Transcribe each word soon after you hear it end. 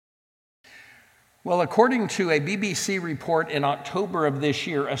Well, according to a BBC report in October of this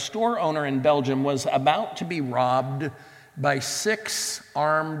year, a store owner in Belgium was about to be robbed by 6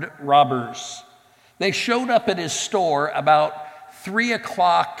 armed robbers. They showed up at his store about 3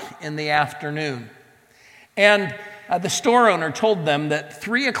 o'clock in the afternoon. And the store owner told them that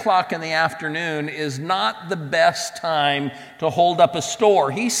 3 o'clock in the afternoon is not the best time to hold up a store.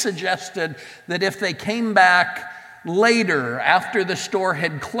 He suggested that if they came back later, after the store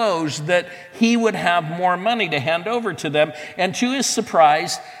had closed, that he would have more money to hand over to them. And to his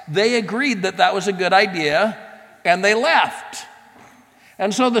surprise, they agreed that that was a good idea, and they left.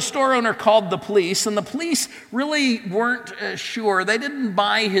 And so the store owner called the police, and the police really weren't sure. They didn't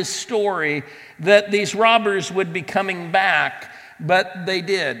buy his story that these robbers would be coming back, but they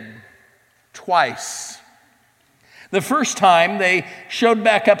did, twice. The first time, they showed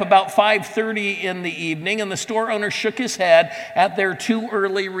back up about 5:30 in the evening, and the store owner shook his head at their too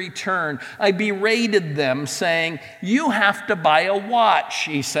early return. I berated them, saying, "You have to buy a watch,"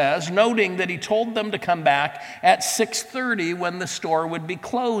 he says, noting that he told them to come back at 6:30 when the store would be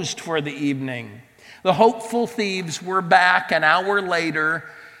closed for the evening. The hopeful thieves were back an hour later,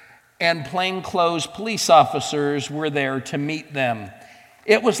 and plainclothes police officers were there to meet them.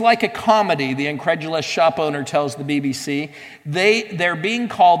 It was like a comedy, the incredulous shop owner tells the BBC. They're being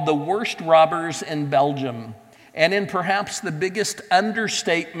called the worst robbers in Belgium. And in perhaps the biggest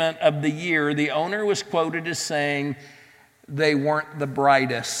understatement of the year, the owner was quoted as saying, "They weren't the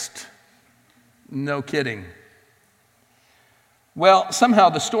brightest." No kidding. Well, somehow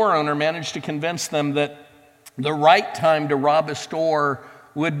the store owner managed to convince them that the right time to rob a store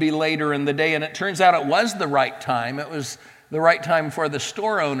would be later in the day. And it turns out it was the right time. It was the right time for the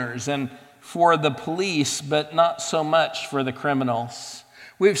store owners and for the police, but not so much for the criminals.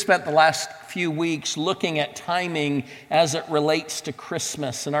 We've spent the last few weeks looking at timing as it relates to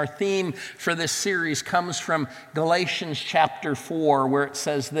Christmas. And our theme for this series comes from Galatians chapter 4, where it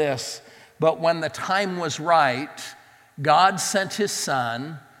says this, "But when the time was right, God sent his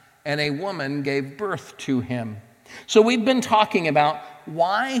son, and a woman gave birth to him." So we've been talking about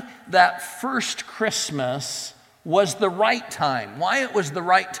why that first Christmas was the right time, why it was the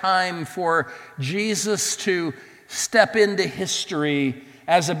right time for Jesus to step into history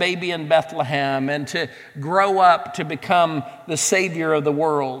as a baby in Bethlehem and to grow up to become the Savior of the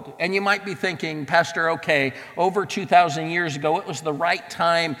world. And you might be thinking, Pastor, okay, over 2,000 years ago, it was the right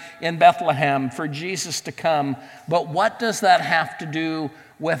time in Bethlehem for Jesus to come, but what does that have to do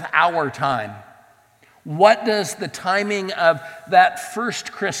with our time? What does the timing of that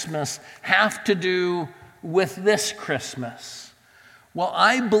first Christmas have to do with this Christmas? Well,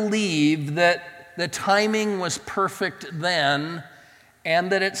 I believe that the timing was perfect then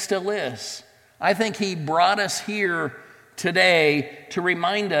and that it still is. I think he brought us here today to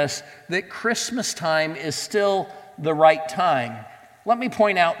remind us that Christmas time is still the right time. Let me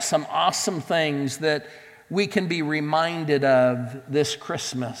point out some awesome things that we can be reminded of this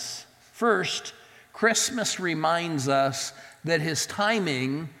Christmas. First, Christmas reminds us that his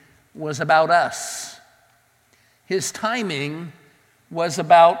timing was about us. His timing was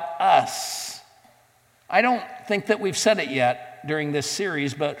about us. I don't think that we've said it yet during this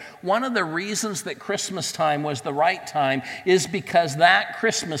series, but one of the reasons that Christmas time was the right time is because that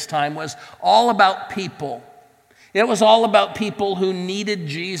Christmas time was all about people. It was all about people who needed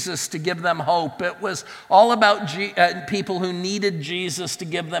Jesus to give them hope. It was all about people who needed Jesus to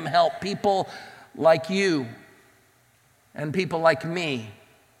give them help. People like you and people like me.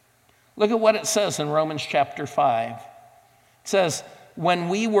 Look at what it says in Romans chapter 5. It says, "When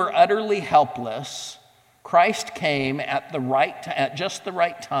we were utterly helpless, Christ came at just the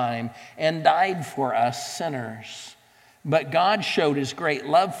right time and died for us sinners. But God showed his great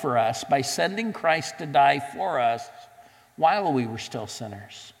love for us by sending Christ to die for us while we were still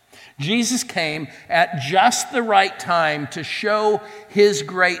sinners." Jesus came at just the right time to show his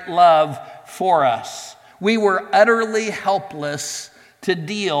great love for us. We were utterly helpless to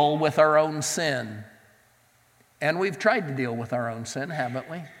deal with our own sin. And we've tried to deal with our own sin, haven't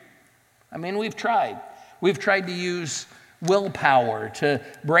we? I mean, we've tried. We've tried to use willpower to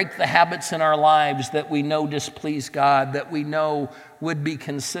break the habits in our lives that we know displease God, that we know would be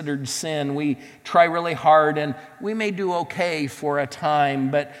considered sin. We try really hard and we may do okay for a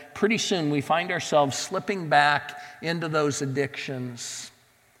time, but pretty soon we find ourselves slipping back into those addictions,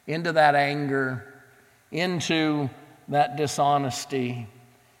 into that anger, into that dishonesty,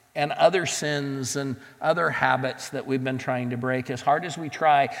 and other sins and other habits that we've been trying to break. As hard as we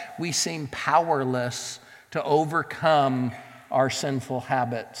try, we seem powerless to overcome our sinful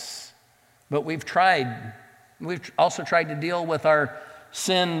habits. But we've tried. We've also tried to deal with our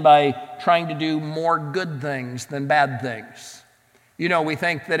sin by trying to do more good things than bad things. You know, we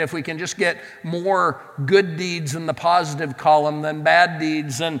think that if we can just get more good deeds in the positive column than bad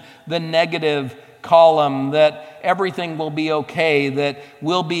deeds in the negative column, that everything will be okay, that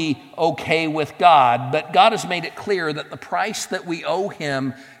we'll be okay with God. But God has made it clear that the price that we owe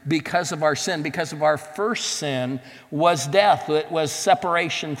him because of our sin, because of our first sin, was death. It was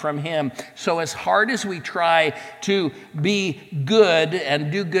separation from him. So as hard as we try to be good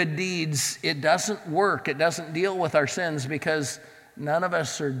and do good deeds, it doesn't work. It doesn't deal with our sins because none of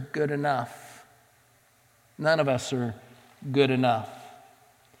us are good enough. None of us are good enough.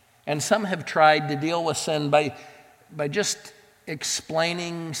 And some have tried to deal with sin by just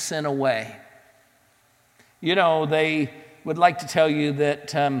explaining sin away. You know, they would like to tell you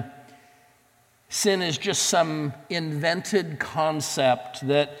that sin is just some invented concept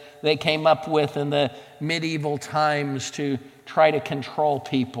that they came up with in the medieval times to try to control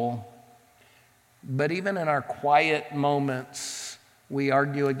people. But even in our quiet moments, we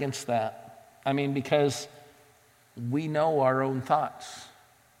argue against that. I mean, because we know our own thoughts.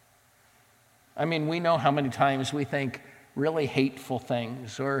 I mean, we know how many times we think really hateful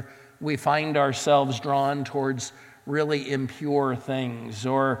things, or we find ourselves drawn towards really impure things,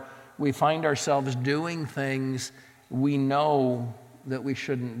 or we find ourselves doing things we know that we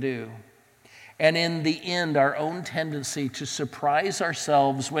shouldn't do. And in the end, our own tendency to surprise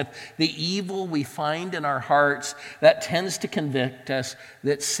ourselves with the evil we find in our hearts, that tends to convict us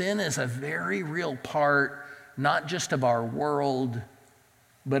that sin is a very real part, not just of our world,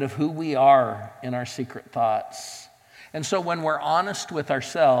 but of who we are in our secret thoughts. And so when we're honest with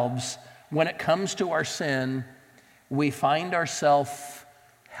ourselves, when it comes to our sin, we find ourselves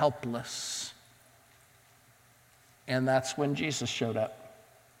helpless. And that's when Jesus showed up.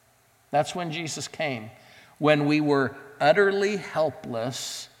 That's when Jesus came. When we were utterly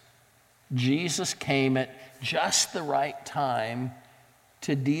helpless, Jesus came at just the right time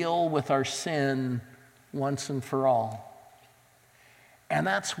to deal with our sin once and for all. And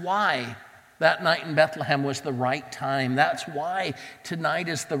that's why that night in Bethlehem was the right time. That's why tonight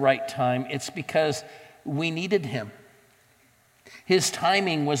is the right time. It's because we needed him. His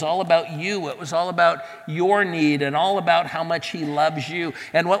timing was all about you. It was all about your need and all about how much he loves you.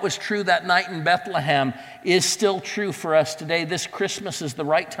 And what was true that night in Bethlehem is still true for us today. This Christmas is the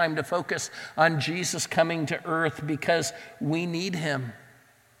right time to focus on Jesus coming to earth because we need him.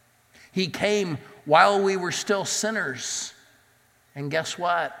 He came while we were still sinners. And guess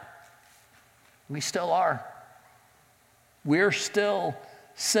what? We still are. We're still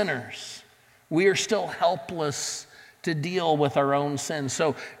sinners. We are still helpless to deal with our own sins.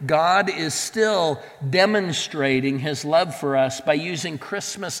 So God is still demonstrating his love for us by using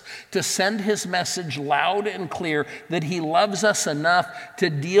Christmas to send his message loud and clear that he loves us enough to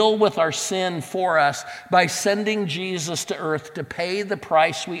deal with our sin for us by sending Jesus to earth to pay the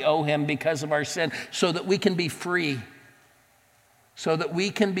price we owe him because of our sin so that we can be free. So that we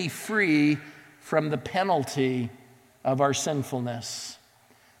can be free from the penalty of our sinfulness.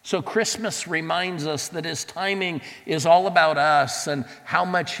 So Christmas reminds us that his timing is all about us and how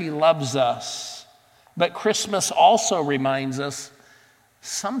much he loves us. But Christmas also reminds us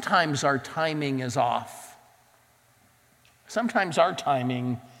sometimes our timing is off. Sometimes our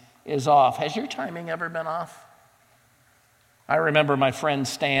timing is off. Has your timing ever been off? I remember my friend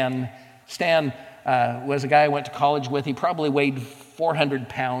Stan. Stan was a guy I went to college with. He probably weighed 400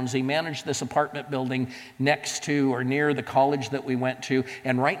 pounds. He managed this apartment building next to or near the college that we went to,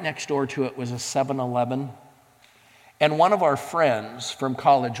 and right next door to it was a 7-Eleven. And one of our friends from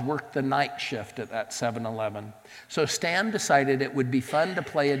college worked the night shift at that 7-Eleven. So Stan decided it would be fun to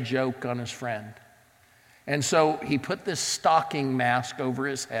play a joke on his friend. And so he put this stocking mask over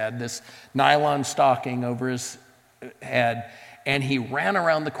his head, this nylon stocking over his head, and he ran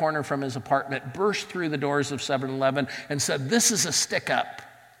around the corner from his apartment, burst through the doors of 7-Eleven, and said, "This is a stick-up."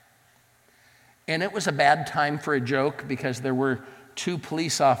 And it was a bad time for a joke because there were 2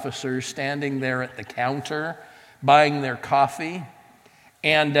 police officers standing there at the counter buying their coffee.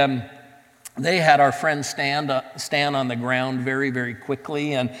 And they had our friend stand on the ground very, very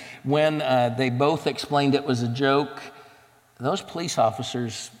quickly. And when they both explained it was a joke, those police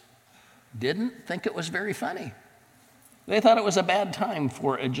officers didn't think it was very funny. They thought it was a bad time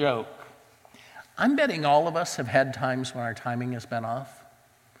for a joke. I'm betting all of us have had times when our timing has been off.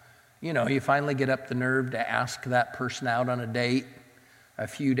 You know, you finally get up the nerve to ask that person out on a date a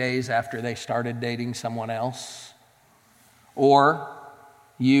few days after they started dating someone else. Or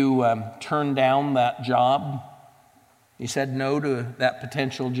you turn down that job. You said no to that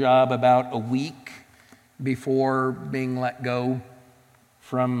potential job about a week before being let go.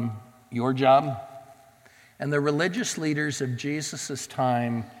 from your job. And the religious leaders of Jesus'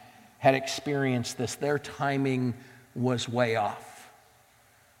 time had experienced this. Their timing was way off.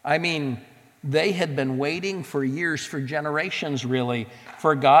 I mean, they had been waiting for years, for generations really,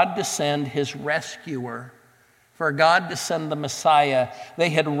 for God to send his rescuer, for God to send the Messiah. They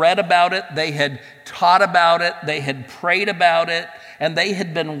had read about it, they had taught about it, they had prayed about it, and they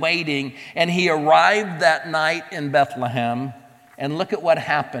had been waiting. And he arrived that night in Bethlehem. And look at what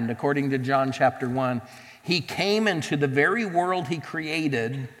happened according to John chapter 1. He came into the very world he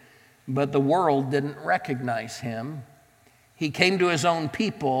created, but the world didn't recognize him. He came to his own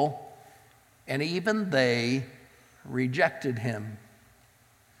people, and even they rejected him.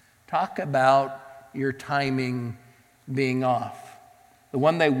 Talk about your timing being off. The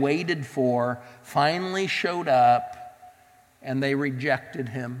one they waited for finally showed up, and they rejected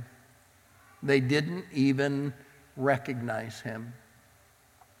him. They didn't even recognize him.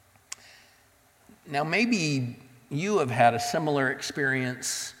 Now, maybe you have had a similar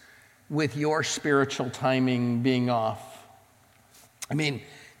experience with your spiritual timing being off. I mean,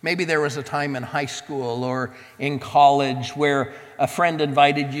 maybe there was a time in high school or in college where a friend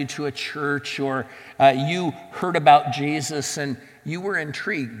invited you to a church, or you heard about Jesus and you were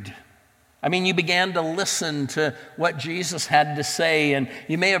intrigued. I mean, you began to listen to what Jesus had to say, and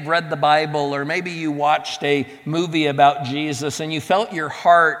you may have read the Bible, or maybe you watched a movie about Jesus, and you felt your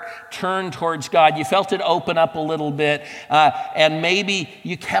heart turn towards God. You felt it open up a little bit, and maybe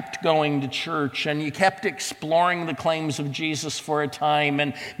you kept going to church, and you kept exploring the claims of Jesus for a time,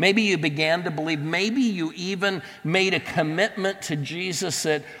 and maybe you began to believe. Maybe you even made a commitment to Jesus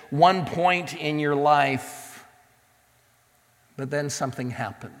at one point in your life, but then something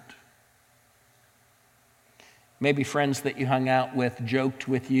happened. Maybe friends that you hung out with joked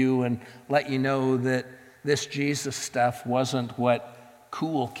with you and let you know that this Jesus stuff wasn't what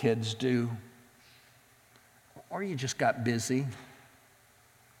cool kids do. Or you just got busy.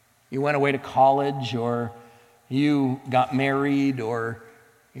 You went away to college, or you got married, or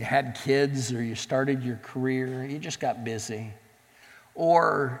you had kids, or you started your career. You just got busy.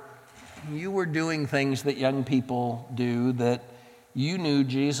 Or you were doing things that young people do that you knew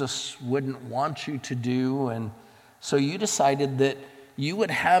Jesus wouldn't want you to do, and so you decided that you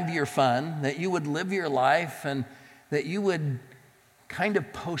would have your fun, that you would live your life, and that you would kind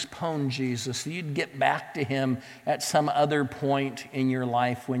of postpone Jesus. You'd get back to him at some other point in your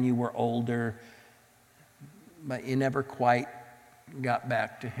life when you were older, but you never quite got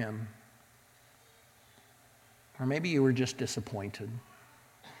back to him. Or maybe you were just disappointed.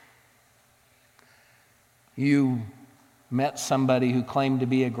 You met somebody who claimed to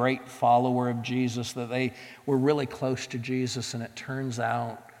be a great follower of Jesus, that they were really close to Jesus, and it turns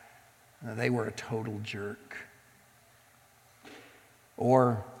out that they were a total jerk.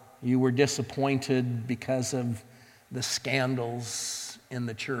 Or you were disappointed because of the scandals in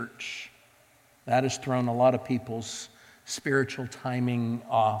the church. That has thrown a lot of people's spiritual timing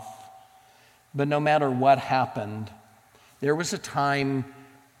off. But no matter what happened, there was a time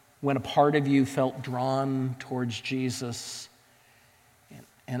when a part of you felt drawn towards Jesus,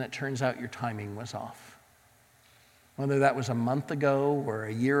 and it turns out your timing was off. Whether that was a month ago or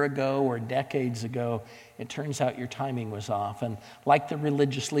a year ago or decades ago, it turns out your timing was off. And like the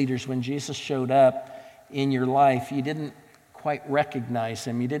religious leaders, when Jesus showed up in your life, you didn't quite recognize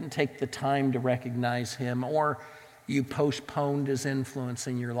him. You didn't take the time to recognize him, or you postponed his influence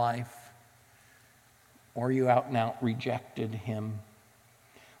in your life, or you out and out rejected him.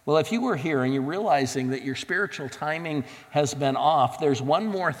 Well, if you were here and you're realizing that your spiritual timing has been off, there's one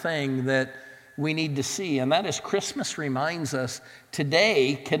more thing that we need to see, and that is Christmas reminds us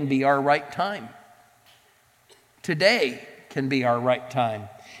today can be our right time. Today can be our right time.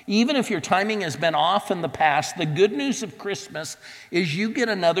 Even if your timing has been off in the past, the good news of Christmas is you get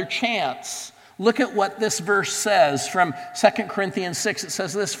another chance. Look at what this verse says from 2 Corinthians 6. It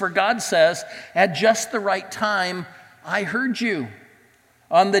says this, "For God says, at just the right time, I heard you.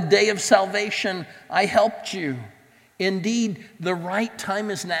 On the day of salvation, I helped you. Indeed, the right time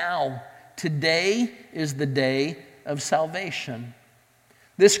is now. Today is the day of salvation."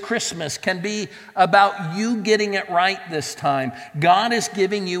 This Christmas can be about you getting it right this time. God is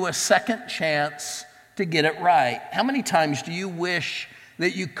giving you a second chance to get it right. How many times do you wish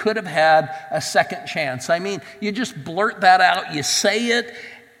that you could have had a second chance? I mean, you just blurt that out, you say it,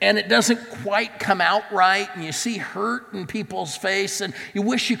 and it doesn't quite come out right, and you see hurt in people's face, and you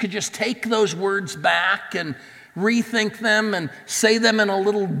wish you could just take those words back and rethink them and say them in a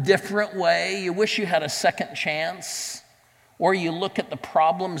little different way. You wish you had a second chance. Or you look at the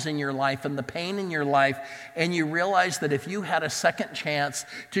problems in your life and the pain in your life, and you realize that if you had a second chance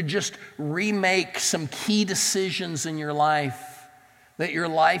to just remake some key decisions in your life, that your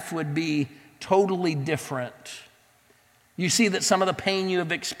life would be totally different. You see that some of the pain you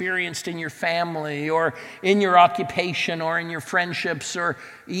have experienced in your family or in your occupation or in your friendships or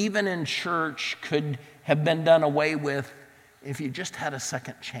even in church could have been done away with if you just had a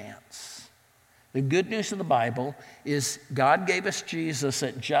second chance. The good news of the Bible is God gave us Jesus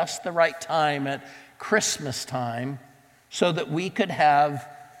at just the right time, at Christmas time, so that we could have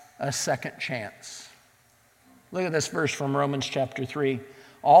a second chance. Look at this verse from Romans chapter 3.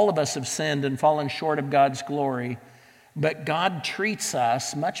 All of us have sinned and fallen short of God's glory, but God treats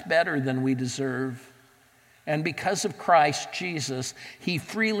us much better than we deserve. And because of Christ Jesus, He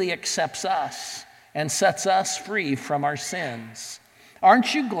freely accepts us and sets us free from our sins.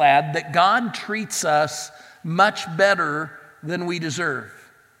 Aren't you glad that God treats us much better than we deserve?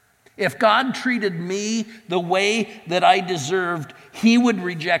 If God treated me the way that I deserved, He would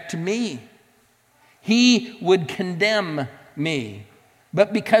reject me. He would condemn me.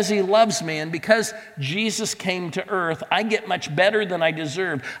 But because He loves me and because Jesus came to earth, I get much better than I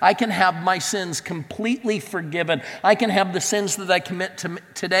deserve. I can have my sins completely forgiven. I can have the sins that I commit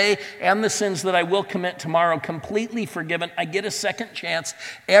today and the sins that I will commit tomorrow completely forgiven. I get a second chance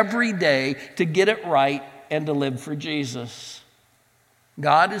every day to get it right and to live for Jesus.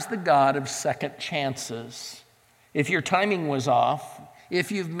 God is the God of second chances. If your timing was off,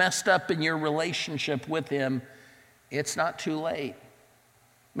 if you've messed up in your relationship with Him, it's not too late.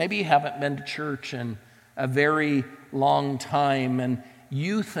 Maybe you haven't been to church in a very long time and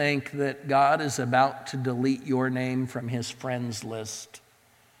you think that God is about to delete your name from His friends list.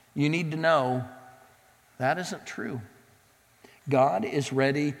 You need to know that isn't true. God is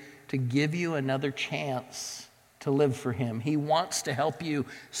ready to give you another chance to live for Him. He wants to help you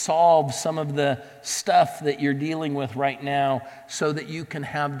solve some of the stuff that you're dealing with right now so that you can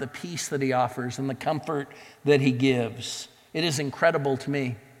have the peace that He offers and the comfort that He gives. It is incredible to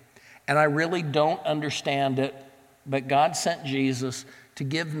me, and I really don't understand it, but God sent Jesus to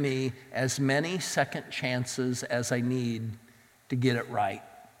give me as many second chances as I need to get it right.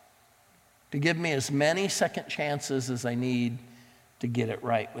 To give me as many second chances as I need to get it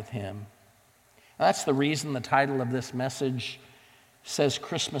right with Him. That's the reason the title of this message says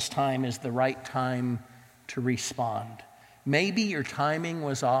Christmas time is the right time to respond. Maybe your timing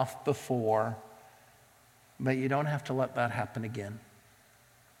was off before, but you don't have to let that happen again.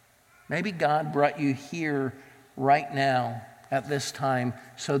 Maybe God brought you here right now at this time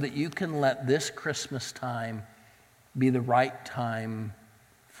so that you can let this Christmas time be the right time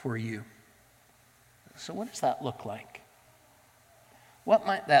for you. So what does that look like? What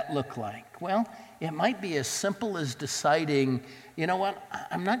might that look like? Well, it might be as simple as deciding, you know what,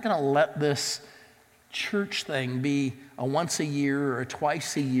 I'm not going to let this church thing be a once a year or a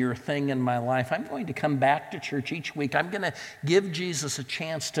twice a year thing in my life. I'm going to come back to church each week. I'm going to give Jesus a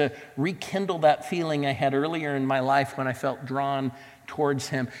chance to rekindle that feeling I had earlier in my life when I felt drawn towards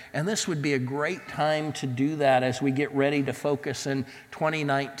Him. And this would be a great time to do that as we get ready to focus in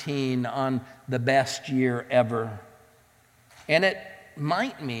 2019 on the best year ever. And it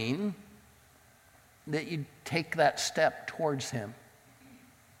might mean that you take that step towards Him.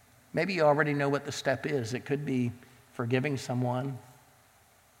 Maybe you already know what the step is. It could be forgiving someone.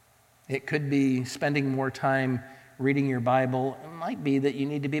 It could be spending more time reading your Bible. It might be that you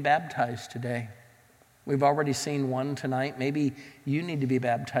need to be baptized today. We've already seen one tonight. Maybe you need to be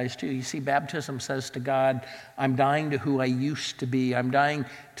baptized too. You see, baptism says to God, I'm dying to who I used to be. I'm dying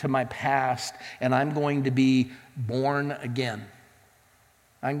to my past, and I'm going to be born again.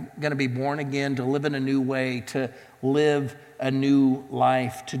 I'm going to be born again to live in a new way, to live a new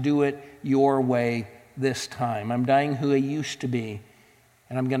life, to do it your way this time. I'm dying who I used to be,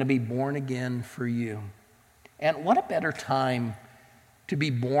 and I'm going to be born again for you. And what a better time to be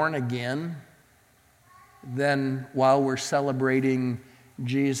born again than while we're celebrating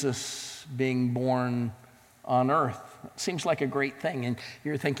Jesus being born on earth. It seems like a great thing. And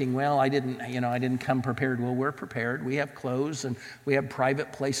you're thinking, well, I didn't come prepared. Well, we're prepared. We have clothes and we have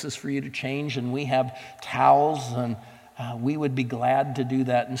private places for you to change and we have towels and we would be glad to do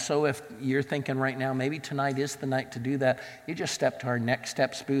that. And so if you're thinking right now, maybe tonight is the night to do that, you just step to our Next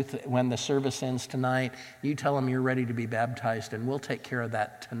Steps booth when the service ends tonight. You tell them you're ready to be baptized and we'll take care of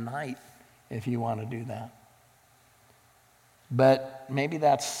that tonight if you want to do that. But maybe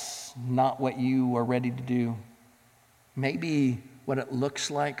that's not what you are ready to do. Maybe what it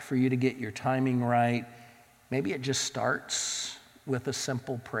looks like for you to get your timing right, maybe it just starts with a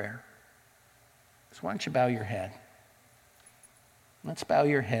simple prayer. So why don't you bow your head? Let's bow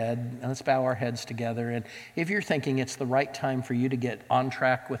your head, and let's bow our heads together. And if you're thinking it's the right time for you to get on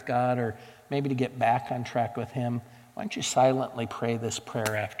track with God or maybe to get back on track with Him, why don't you silently pray this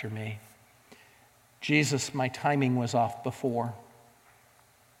prayer after me? Jesus, my timing was off before,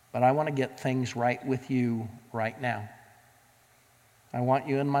 but I want to get things right with you right now. I want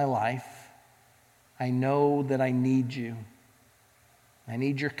you in my life. I know that I need you. I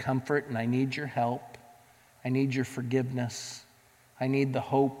need your comfort and I need your help. I need your forgiveness. I need the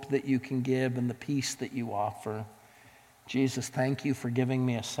hope that you can give and the peace that you offer. Jesus, thank you for giving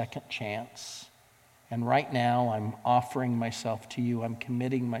me a second chance. And right now, I'm offering myself to you. I'm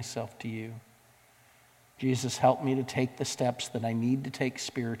committing myself to you. Jesus, help me to take the steps that I need to take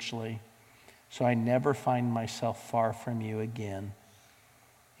spiritually so I never find myself far from you again.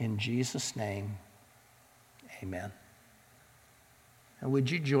 In Jesus' name, amen. And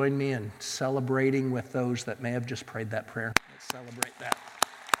would you join me in celebrating with those that may have just prayed that prayer? Let's celebrate that.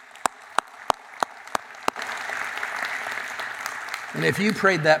 And if you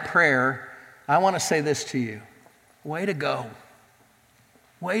prayed that prayer, I want to say this to you. Way to go.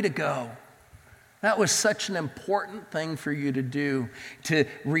 Way to go. That was such an important thing for you to do, to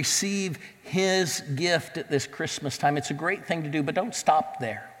receive His gift at this Christmas time. It's a great thing to do, but don't stop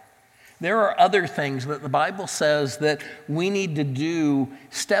there. There are other things that the Bible says that we need to do,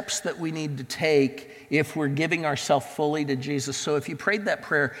 steps that we need to take if we're giving ourselves fully to Jesus. So if you prayed that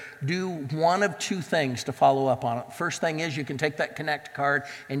prayer, do one of two things to follow up on it. First thing is you can take that Connect card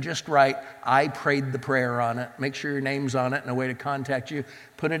and just write, I prayed the prayer on it. Make sure your name's on it and a way to contact you.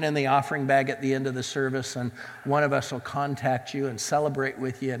 Put it in the offering bag at the end of the service, and one of us will contact you and celebrate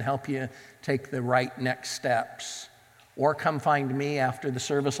with you and help you take the right next steps. Or come find me after the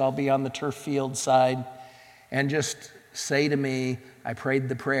service. I'll be on the turf field side, and just say to me, I prayed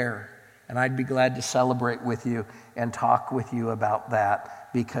the prayer. And I'd be glad to celebrate with you and talk with you about that,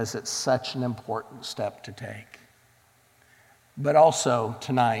 because it's such an important step to take. But also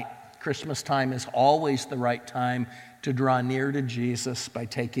tonight, Christmas time is always the right time to draw near to Jesus by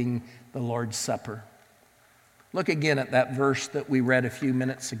taking the Lord's Supper. Look again at that verse that we read a few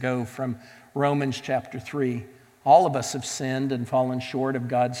minutes ago from Romans chapter 3. All of us have sinned and fallen short of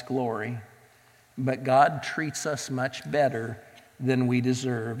God's glory, but God treats us much better than we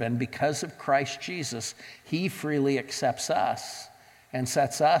deserve. And because of Christ Jesus, He freely accepts us and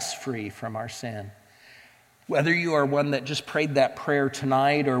sets us free from our sin. Whether you are one that just prayed that prayer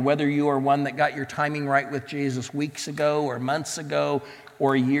tonight, or whether you are one that got your timing right with Jesus weeks ago or months ago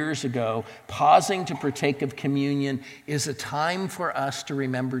or years ago, pausing to partake of communion is a time for us to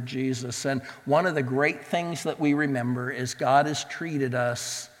remember Jesus. And one of the great things that we remember is God has treated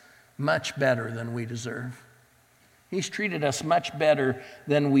us much better than we deserve. He's treated us much better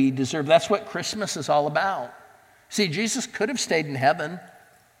than we deserve. That's what Christmas is all about. See, Jesus could have stayed in heaven.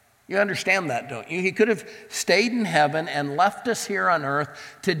 You understand that, don't you? He could have stayed in heaven and left us here on earth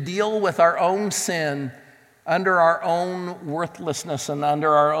to deal with our own sin under our own worthlessness and under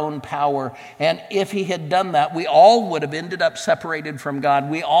our own power. And if He had done that, we all would have ended up separated from God.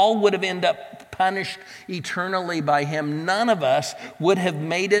 We all would have ended up punished eternally by Him. None of us would have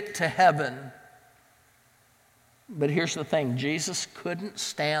made it to heaven. But here's the thing. Jesus couldn't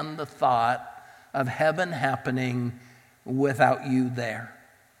stand the thought of heaven happening without you there.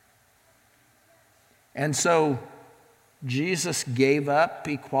 And so Jesus gave up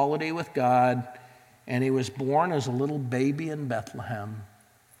equality with God, and He was born as a little baby in Bethlehem.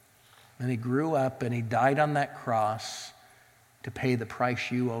 And He grew up and He died on that cross to pay the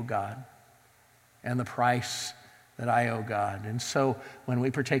price you owe God and the price that I owe God. And so when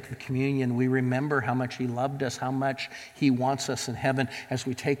we partake the communion, we remember how much He loved us, how much He wants us in heaven. As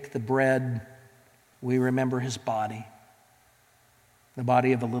we take the bread, we remember His body, the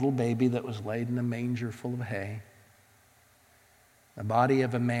body of a little baby that was laid in a manger full of hay, the body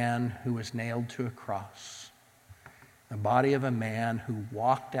of a man who was nailed to a cross, the body of a man who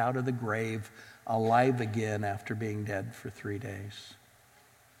walked out of the grave alive again after being dead for 3 days.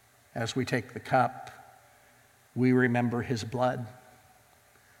 As we take the cup, we remember His blood,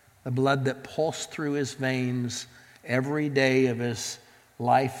 the blood that pulsed through His veins every day of His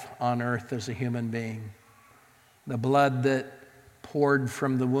life on earth as a human being, the blood that poured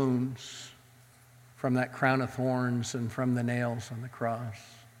from the wounds, from that crown of thorns and from the nails on the cross,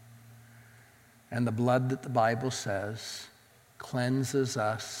 and the blood that the Bible says cleanses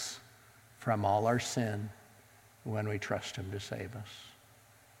us from all our sin when we trust Him to save us.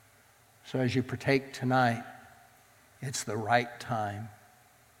 So as you partake tonight, it's the right time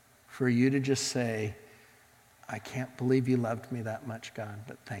for you to just say, I can't believe you loved me that much, God,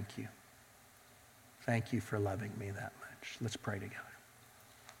 but thank you. Thank you for loving me that much. Let's pray together.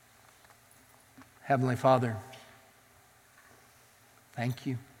 Heavenly Father, thank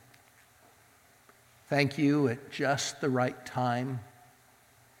you. Thank you at just the right time,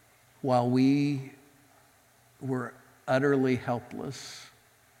 while we were utterly helpless,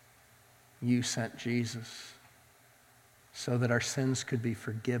 you sent Jesus so that our sins could be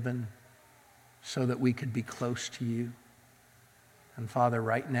forgiven, so that we could be close to you. And Father,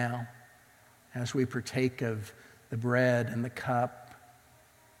 right now, as we partake of the bread and the cup,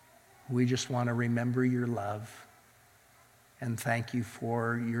 we just want to remember your love and thank you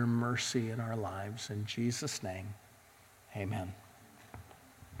for your mercy in our lives. In Jesus' name, amen.